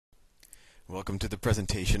Welcome to the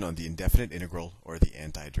presentation on the indefinite integral, or the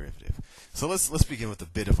antiderivative. So let's begin with a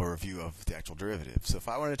bit of a review of the actual derivative. So if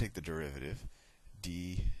I want to take the derivative,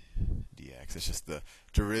 dx, it's just the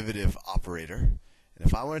derivative operator. And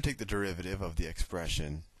if I want to take the derivative of the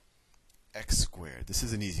expression x squared, this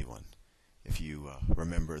is an easy one if you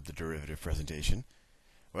remember the derivative presentation.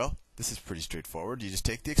 Well, this is pretty straightforward. You just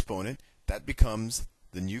take the exponent, that becomes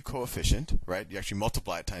the new coefficient, right? You actually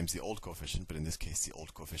multiply it times the old coefficient, but in this case the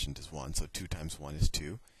old coefficient is 1, so 2 times 1 is 2.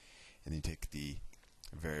 And then you take the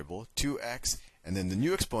variable 2x, and then the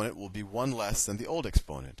new exponent will be 1 less than the old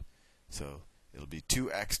exponent. So it'll be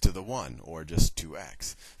 2x to the 1, or just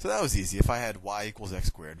 2x. So that was easy. If I had y equals x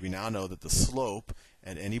squared, we now know that the slope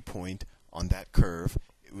at any point on that curve,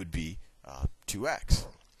 it would be 2x.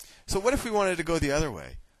 So what if we wanted to go the other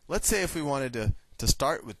way? Let's say if we wanted to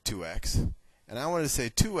start with 2x, and I wanted to say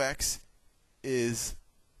 2x is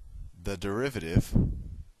the derivative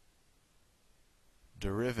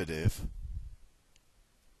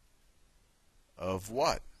of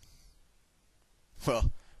what?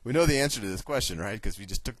 Well, we know the answer to this question, right? Because we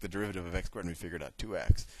just took the derivative of x squared and we figured out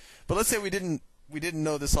 2x. But let's say we didn't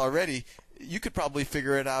know this already. You could probably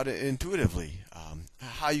figure it out intuitively.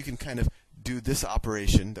 How you can kind of do this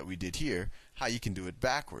operation that we did here, how you can do it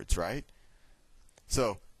backwards, right?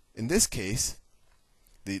 So in this case,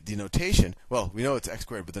 the notation, well, we know it's x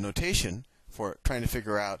squared, but the notation for trying to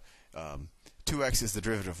figure out 2x is the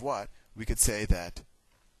derivative of what, we could say that,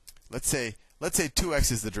 let's say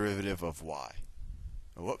 2x is the derivative of y.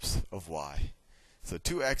 Whoops, of y. So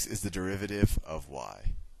 2x is the derivative of y.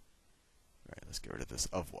 All right, let's get rid of this,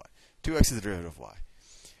 of y. 2x is the derivative of y.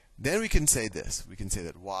 Then we can say this. We can say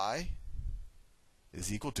that y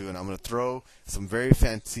is equal to, and I'm going to throw some very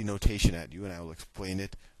fancy notation at you, and I will explain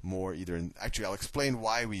it more either in, actually I'll explain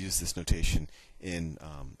why we use this notation in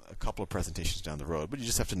a couple of presentations down the road, but you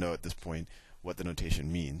just have to know at this point what the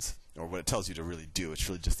notation means, or what it tells you to really do. It's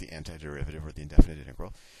really just the antiderivative, or the indefinite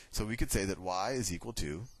integral. So we could say that y is equal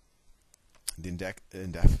to the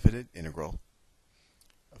indefinite integral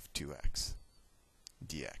of 2x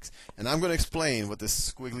dx. And I'm going to explain what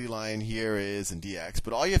this squiggly line here is in dx,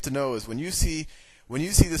 but all you have to know is when you see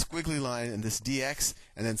the squiggly line and this dx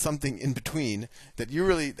and then something in between, that you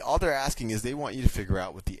really, all they're asking is they want you to figure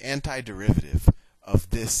out what the antiderivative of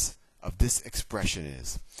this expression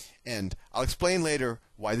is. And I'll explain later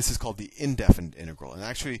why this is called the indefinite integral. And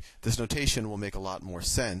actually, this notation will make a lot more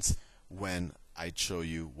sense when I show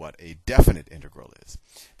you what a definite integral is.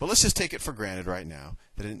 But let's just take it for granted right now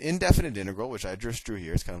that an indefinite integral, which I just drew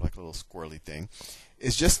here, it's kind of like a little squirrely thing,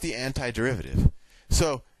 is just the antiderivative.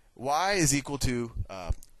 So y is equal to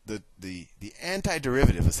the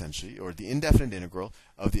antiderivative, essentially, or the indefinite integral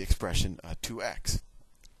of the expression 2x.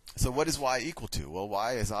 So what is y equal to? Well,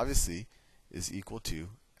 y is obviously equal to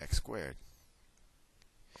x squared.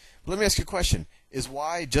 But let me ask you a question. Is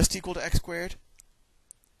y just equal to x squared?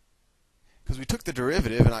 Because we took the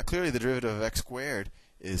derivative, and clearly the derivative of x squared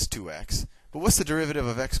is 2x. But what's the derivative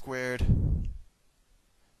of x squared?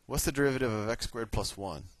 What's the derivative of x squared plus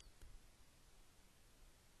 1?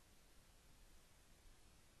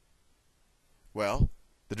 Well,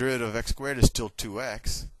 the derivative of x squared is still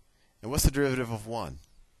 2x. And what's the derivative of 1?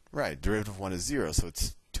 Right, derivative of 1 is 0, so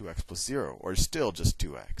it's 2x plus 0, or still just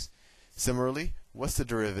 2x. Similarly, what's the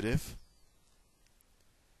derivative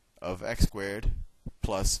of x squared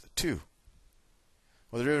plus 2?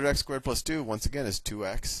 Well, the derivative of x squared plus 2, once again, is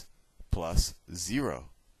 2x plus 0.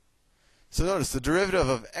 So notice, the derivative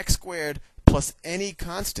of x squared plus any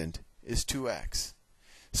constant is 2x.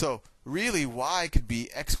 So really, y could be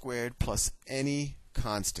x squared plus any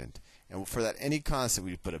constant. And for that any constant,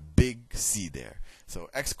 we put a big C there. So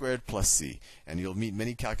x squared plus c. And you'll meet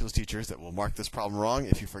many calculus teachers that will mark this problem wrong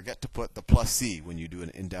if you forget to put the plus c when you do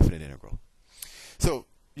an indefinite integral. So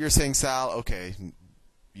you're saying, Sal, okay,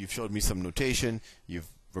 you've showed me some notation. You've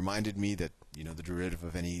reminded me that the derivative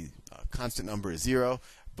of any constant number is 0,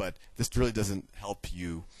 but this really doesn't help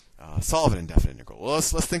you solve an indefinite integral. Well,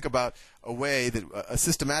 let's think about a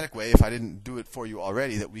systematic way, if I didn't do it for you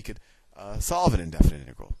already, that we could solve an indefinite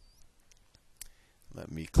integral. Let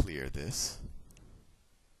me clear this.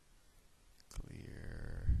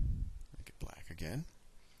 Make it black again.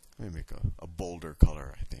 Let me make a bolder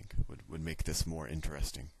color, I think, would make this more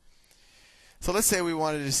interesting. So let's say we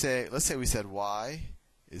said y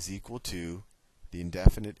is equal to the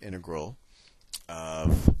indefinite integral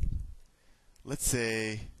of, let's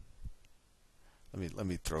say, let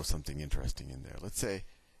me throw something interesting in there. Let's say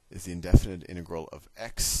is the indefinite integral of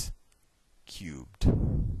x cubed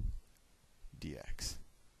dx.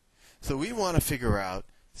 So we want to figure out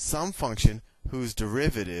some function whose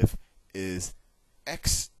derivative is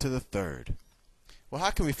x to the third. Well,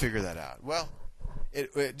 how can we figure that out? Well,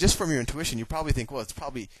 just from your intuition, you probably think, well, it's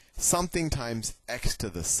probably something times x to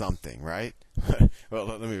the something, right? Well,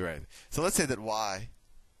 let me write it. So let's say that y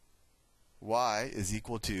is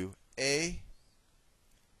equal to a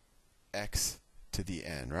x to the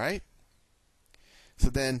n, right? So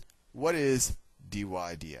then, what is dy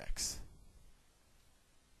dx?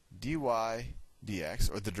 Dy dx,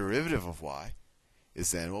 or the derivative of y,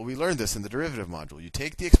 is then, well, we learned this in the derivative module. You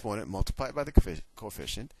take the exponent, multiply it by the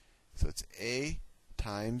coefficient, so it's a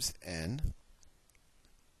times n,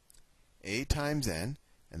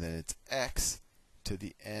 and then it's x to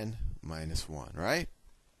the n minus 1, right?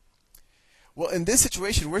 Well, in this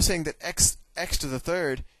situation, we're saying that x to the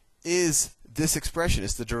third is this expression.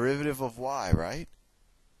 It's the derivative of y, right?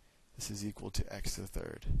 This is equal to x to the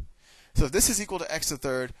third. So if this is equal to x to the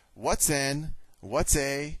third, what's n, what's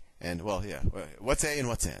a, and, well, yeah, what's a and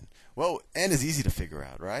what's n? Well, n is easy to figure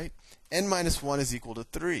out, right? N minus 1 is equal to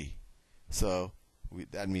 3. So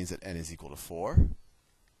that means that n is equal to 4,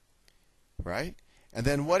 right? And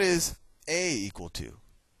then what is a equal to?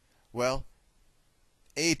 Well,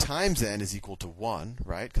 a times n is equal to 1,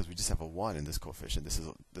 right? Because we just have a 1 in this coefficient.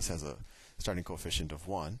 This has a starting coefficient of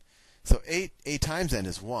 1. So a times n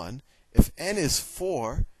is 1. If n is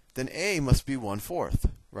 4, then a must be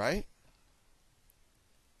 1/4, right?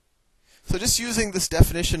 So just using this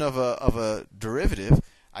definition of a derivative,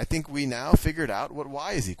 I think we now figured out what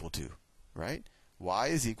y is equal to, right? Y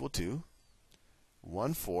is equal to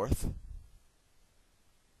 1/4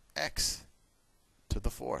 x to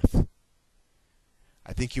the fourth.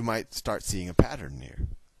 I think you might start seeing a pattern here.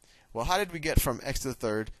 Well, how did we get from x to the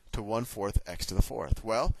third to 1/4 x to the fourth?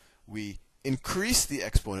 Well, we increased the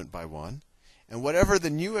exponent by 1, and whatever the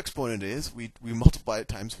new exponent is, we multiply it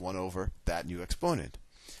times 1 over that new exponent.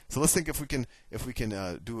 So let's think if we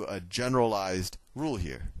can do a generalized rule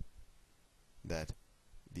here, that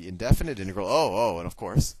the indefinite integral, and of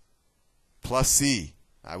course, plus c.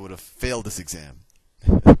 I would have failed this exam.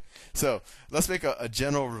 So let's make a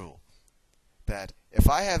general rule that if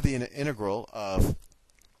I have the integral of,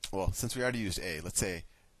 well, since we already used a, let's say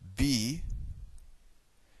b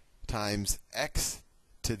times x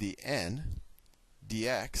to the n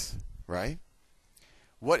dx, right?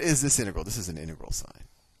 What is this integral? This is an integral sign.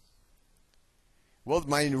 Well,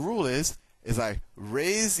 my rule is I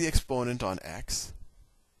raise the exponent on x,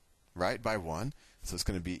 right, by 1. So it's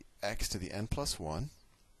going to be x to the n plus 1.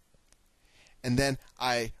 And then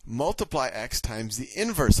I multiply x times the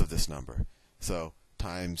inverse of this number. So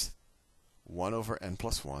times 1 over n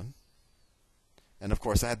plus 1. And of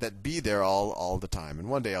course, I had that b there all the time. And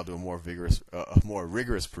one day I'll do a more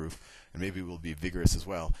rigorous proof, and maybe we'll be vigorous as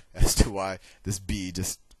well, as to why this b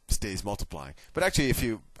just stays multiplying. But actually,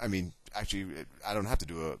 I don't have to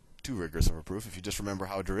do too rigorous of a proof. If you just remember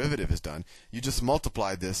how a derivative is done, you just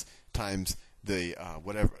multiply this times the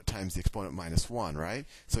times the exponent minus 1, right?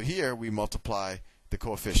 So here we multiply the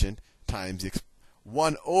coefficient times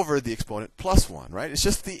 1 over the exponent plus 1, right? It's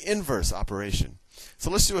just the inverse operation.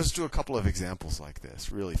 So let's do a couple of examples like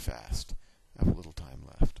this really fast. I have a little time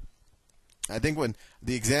left. I think when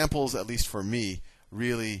the examples, at least for me,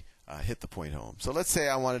 really hit the point home. So let's say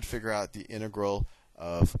I wanted to figure out the integral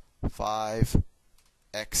of 5x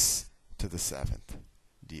to the 7th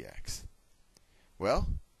dx. Well,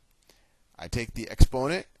 I take the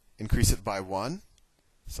exponent, increase it by 1,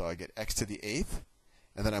 so I get x to the 8th,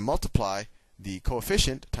 and then I multiply the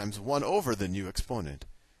coefficient times 1 over the new exponent.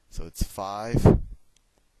 So it's 5/8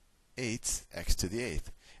 x to the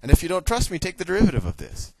 8th. And if you don't trust me, take the derivative of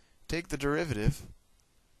this. Take the derivative,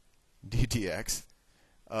 dx,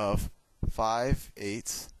 of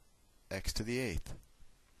 5/8 x to the 8th.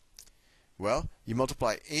 Well, you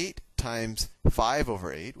multiply 8 times 5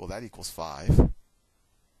 over 8. Well, that equals 5.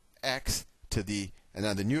 X to the, and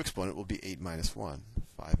now the new exponent will be 8 minus 1,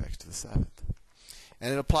 5x to the 7th.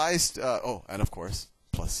 And it applies, and of course,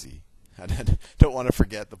 plus c. I don't want to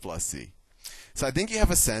forget the plus c. So I think you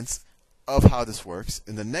have a sense of how this works.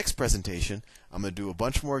 In the next presentation, I'm going to do a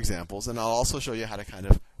bunch more examples, and I'll also show you how to kind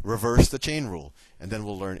of reverse the chain rule. And then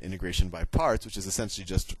we'll learn integration by parts, which is essentially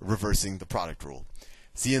just reversing the product rule.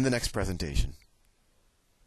 See you in the next presentation.